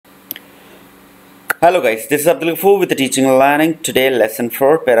Hello guys, this is Abdul with the Teaching and Learning. Today lesson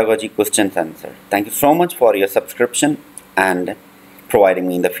 4 Pedagogy Questions Answer. Thank you so much for your subscription and providing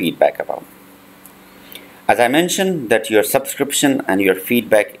me the feedback about. As I mentioned that your subscription and your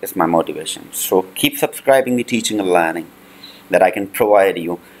feedback is my motivation. So keep subscribing the Teaching and Learning that I can provide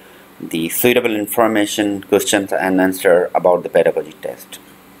you the suitable information, questions and answer about the pedagogy test.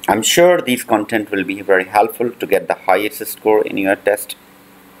 I'm sure these content will be very helpful to get the highest score in your test.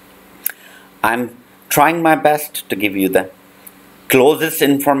 I'm trying my best to give you the closest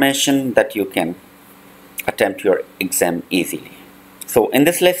information that you can attempt your exam easily. So in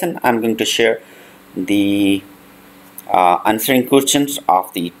this lesson, I'm going to share the answering questions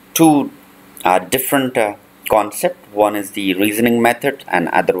of the two different concepts. One is the reasoning method and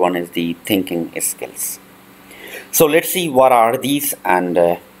other one is the thinking skills. So let's see what are these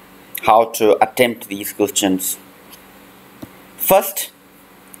and how to attempt these questions. First,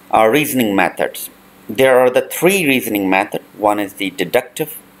 reasoning methods. There are the three reasoning methods. One is the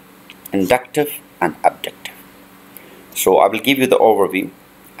deductive, inductive and abductive. So I will give you the overview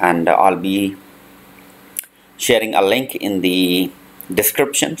and I'll be sharing a link in the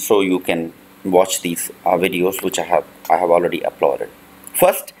description so you can watch these videos which I have already uploaded.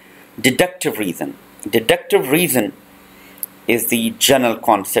 First, deductive reason. Deductive reason is the general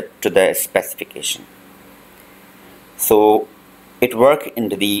concept to the specification. So it works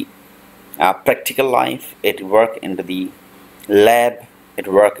into the practical life, it works into the lab, it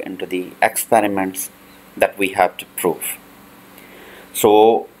works into the experiments that we have to prove.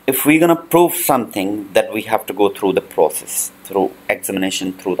 So if we're going to prove something, that we have to go through the process, through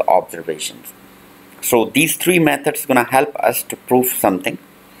examination, through the observations. So these three methods are going to help us to prove something,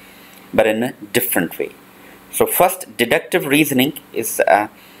 but in a different way. So first, deductive reasoning is a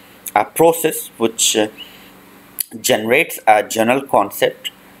process which generates a general concept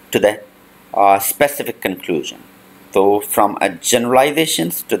to the specific conclusion. So from a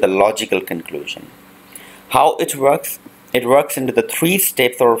generalizations to the logical conclusion. How it works? It works into the 3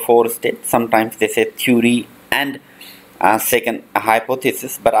 steps or 4 steps. Sometimes they say theory and second a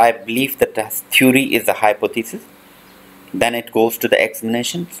hypothesis, but I believe that the theory is the hypothesis. Then it goes to the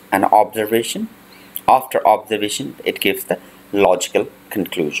examinations and observation. After observation, it gives the logical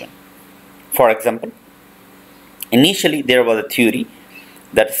conclusion. For example, initially there was a theory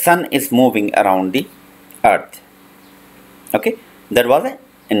that sun is moving around the earth. Okay, that was an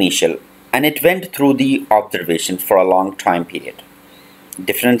initial, and it went through the observations for a long time period.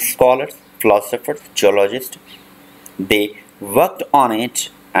 Different scholars, philosophers, geologists, they worked on it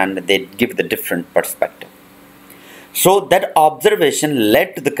and they give the different perspective. So that observation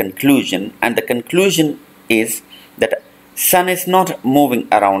led to the conclusion, and the conclusion is that sun is not moving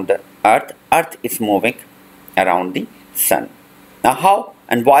around the earth, earth is moving around the sun. Now how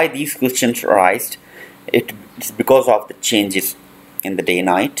and why these questions arise? It's because of the changes in the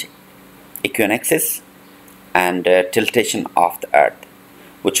day-night, equinoxes and tiltation of the earth,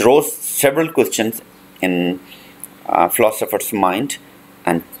 which rose several questions in philosophers' mind,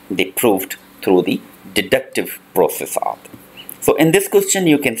 and they proved through the deductive process of it. So in this question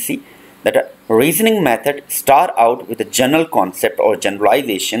you can see that a reasoning method start out with a general concept or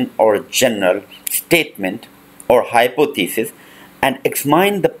generalization or general statement or hypothesis and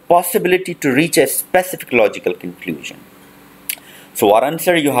examine the possibility to reach a specific logical conclusion. So what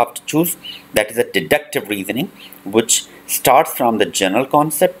answer you have to choose? That is a deductive reasoning, which starts from the general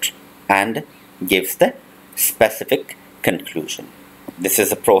concept and gives the specific conclusion. This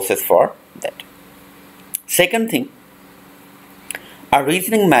is a process for that. Second thing, a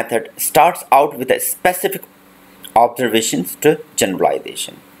reasoning method starts out with a specific observations to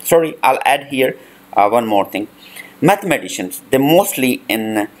generalization. Sorry, I'll add here one more thing. Mathematicians, they mostly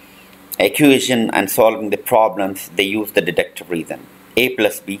in equation and solving the problems, they use the deductive reason. A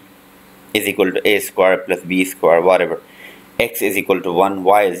plus B is equal to A square plus B square, whatever. X is equal to 1,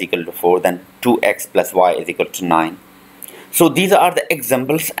 Y is equal to 4, then 2x plus Y is equal to 9. So these are the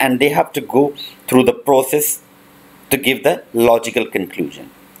examples and they have to go through the process to give the logical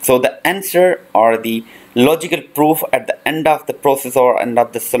conclusion. So the answer or the logical proof at the end of the process or end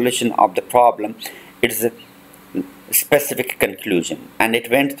of the solution of the problem, it is a specific conclusion, and it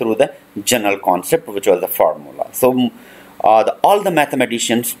went through the general concept, which was the formula. So all the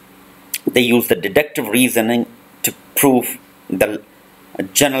mathematicians, they use the deductive reasoning to prove the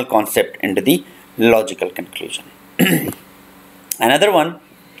general concept into the logical conclusion. Another one,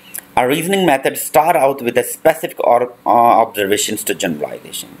 a reasoning method start out with a specific observations to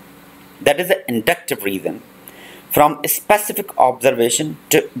generalization. That is the inductive reason, from a specific observation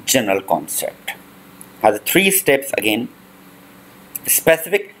to general concept. Has 3 steps again.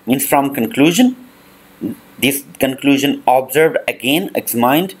 Specific means from conclusion this conclusion observed again,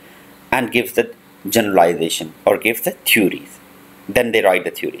 examined, and gives the generalization or gives the theories. Then they write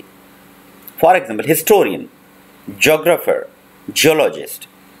the theory. For example, historian, geographer, geologist,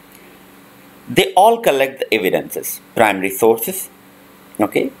 they all collect the evidences, primary sources,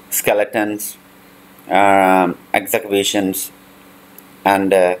 okay, skeletons, excavations,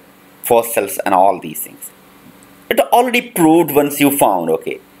 and fossils, and all these things. It already proved once you found,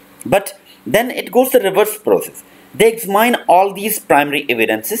 okay, but then it goes the reverse process. They examine all these primary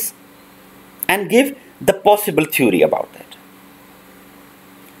evidences and give the possible theory about that.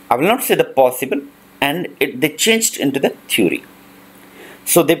 I will not say the possible, and they changed into the theory.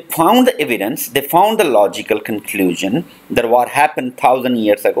 So they found the evidence, they found the logical conclusion that what happened 1,000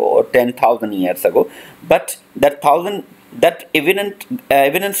 years ago or 10,000 years ago, but that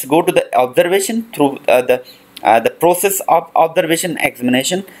evidence go to the observation through the process of observation,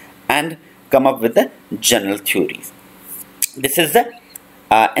 examination, and come up with the general theories. This is the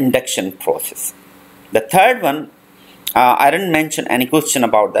induction process. The third one, I didn't mention any question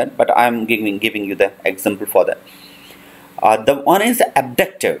about that, but I am giving you the example for that. The one is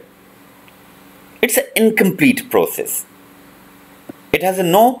abductive. It's an incomplete process. It has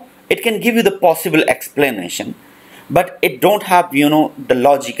it can give you the possible explanation, but it don't have, the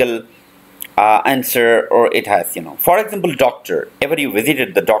logical answer, or it has, For example, doctor. Ever you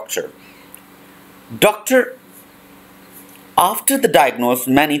visited the doctor? Doctor, after the diagnosis,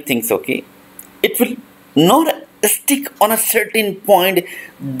 many things, okay, it will not stick on a certain point,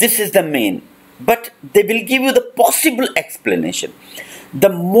 this is the main, but they will give you the possible explanation, the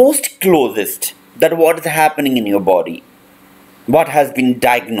most closest, that what is happening in your body, what has been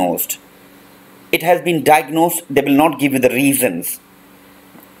diagnosed. It has been diagnosed, they will not give you the reasons.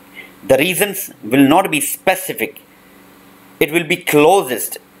 The reasons will not be specific. It will be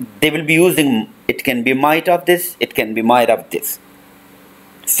closest. They will be using, it can be might of this, it can be might of this.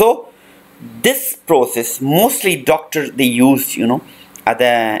 So this process, mostly doctors, they use,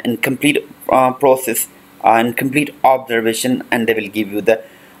 the incomplete process, incomplete observation, and they will give you the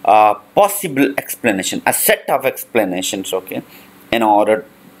possible explanation, a set of explanations, okay, in order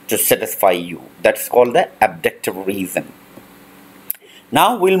to satisfy you. That's called the abductive reason.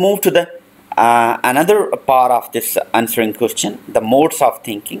 Now we'll move to the another part of this answering question, the modes of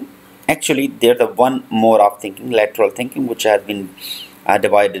thinking. Actually, there's the one mode of thinking, lateral thinking, which has been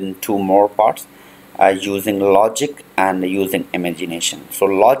divided in two more parts, using logic and using imagination. So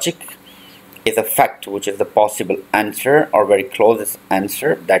logic is a fact, which is the possible answer or very closest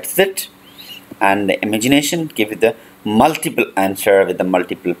answer, that's it. And the imagination gives you the multiple answer with the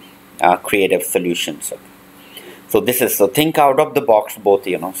multiple creative solutions. So this is, so think out of the box both,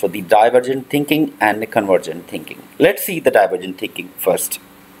 so the divergent thinking and the convergent thinking. Let's see the divergent thinking first.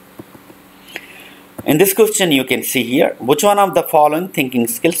 In this question, you can see here, which one of the following thinking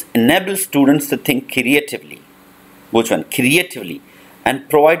skills enables students to think creatively? Which one? Creatively, and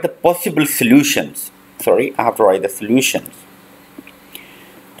provide the possible solutions. Sorry, I have to write the solutions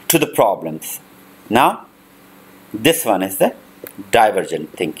to the problems. Now, this one is the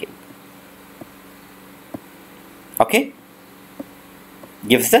divergent thinking. Okay?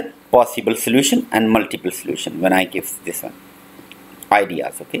 Gives the possible solution and multiple solution when I give this one.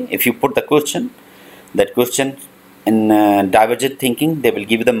 Ideas, okay? If you put the question, that question in divergent thinking, they will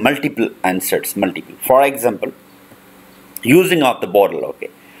give you the multiple answers, multiple. For example, using of the bottle, okay.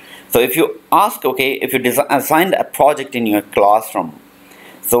 So if you ask, okay, if you assigned a project in your classroom,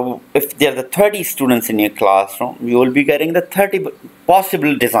 so if there are 30 students in your classroom, you will be getting the 30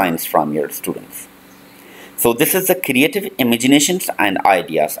 possible designs from your students. So this is the creative imaginations and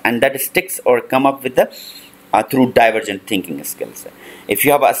ideas, and that sticks or come up with the through divergent thinking skills. If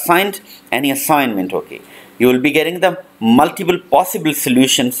you have assigned any assignment, okay, you will be getting the multiple possible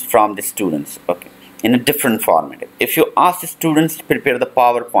solutions from the students, okay, in a different format. If you ask the students to prepare the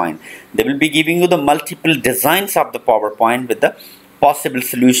PowerPoint, they will be giving you the multiple designs of the PowerPoint with the possible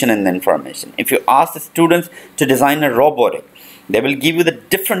solution and the information. If you ask the students to design a robotic, they will give you the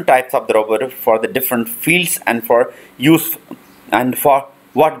different types of the robotic for the different fields and for use and for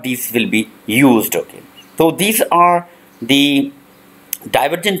what these will be used, okay. So these are the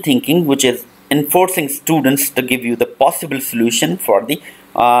divergent thinking, which is enforcing students to give you the possible solution for the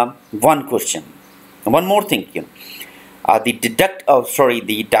one question. One more thing, the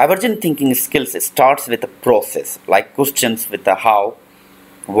divergent thinking skills starts with a process, like questions with the how,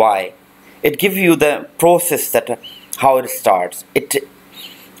 why. It gives you the process that how it starts. It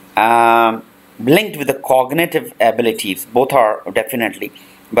linked with the cognitive abilities, both are definitely,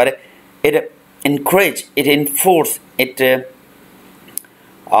 but it encourage, it enforce, it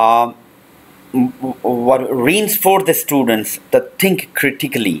reinforce the students to think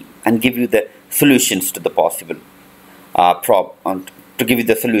critically and give you the solutions to the possible to give you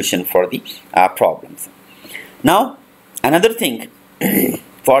the solution for the problems. Now, another thing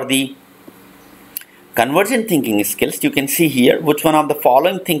for the convergent thinking skills, you can see here which one of the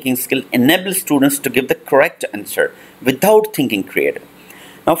following thinking skill enables students to give the correct answer without thinking creative.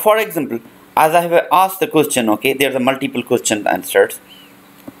 Now, for example, as I have asked the question, okay, there's a multiple question answers.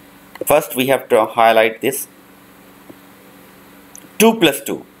 First, we have to highlight this. 2 plus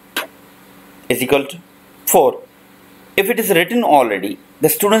 2 is equal to 4. If it is written already, the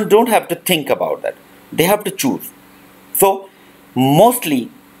students don't have to think about that. They have to choose. So,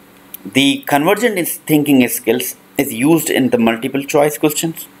 mostly the convergent thinking skills is used in the multiple choice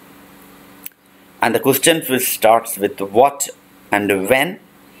questions. And the questions which starts with what and when,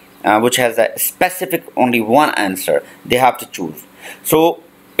 which has a specific only one answer. They have to choose. So,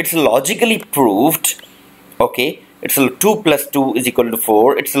 it's logically proved, okay, it's 2 plus 2 is equal to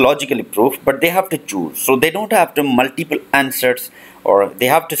 4, it's logically proved, but they have to choose. So they don't have to multiple answers, or they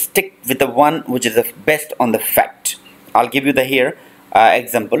have to stick with the one which is the best on the fact. I'll give you the here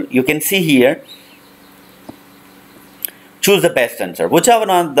example. You can see here, choose the best answer. Whichever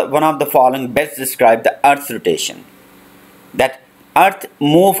one of the following best describe the Earth's rotation. That Earth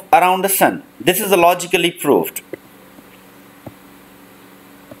move around the Sun. This is logically proved.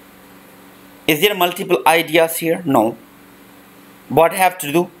 Is there multiple ideas here? No. What have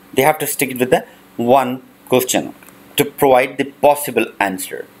to do? They have to stick with the one question to provide the possible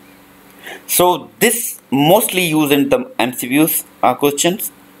answer. So this mostly used in the MCQs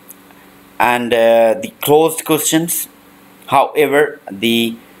questions and the closed questions. However,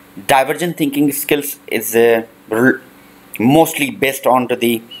 the divergent thinking skills is mostly based on to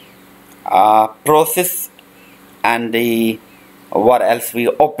the process and the what else we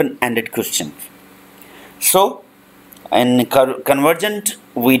open-ended questions. So in convergent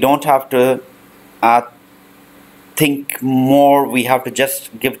we don't have to think more, we have to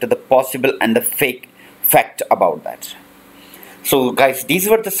just give to the possible and the fake fact about that. So guys, these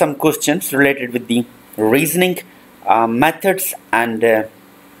were the some questions related with the reasoning methods and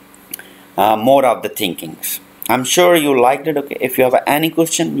more of the thinkings. I'm sure you liked it. Okay, if you have any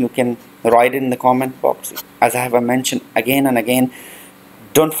question, you can write it in the comment box. As I have mentioned again and again,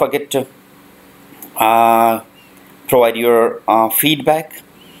 don't forget to provide your feedback.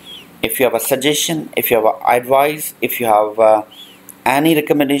 If you have a suggestion, if you have advice, if you have any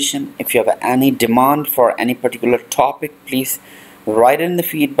recommendation, if you have any demand for any particular topic, please write in the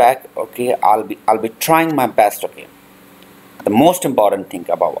feedback. Okay, I'll be trying my best. Okay, the most important thing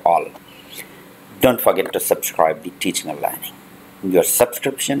above all, don't forget to subscribe the Teaching and Learning. Your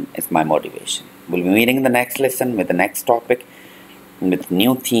subscription is my motivation. We'll be meeting in the next lesson with the next topic, with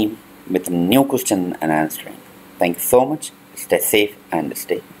new theme, with new question and answering. Thank you so much. Stay safe and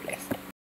stay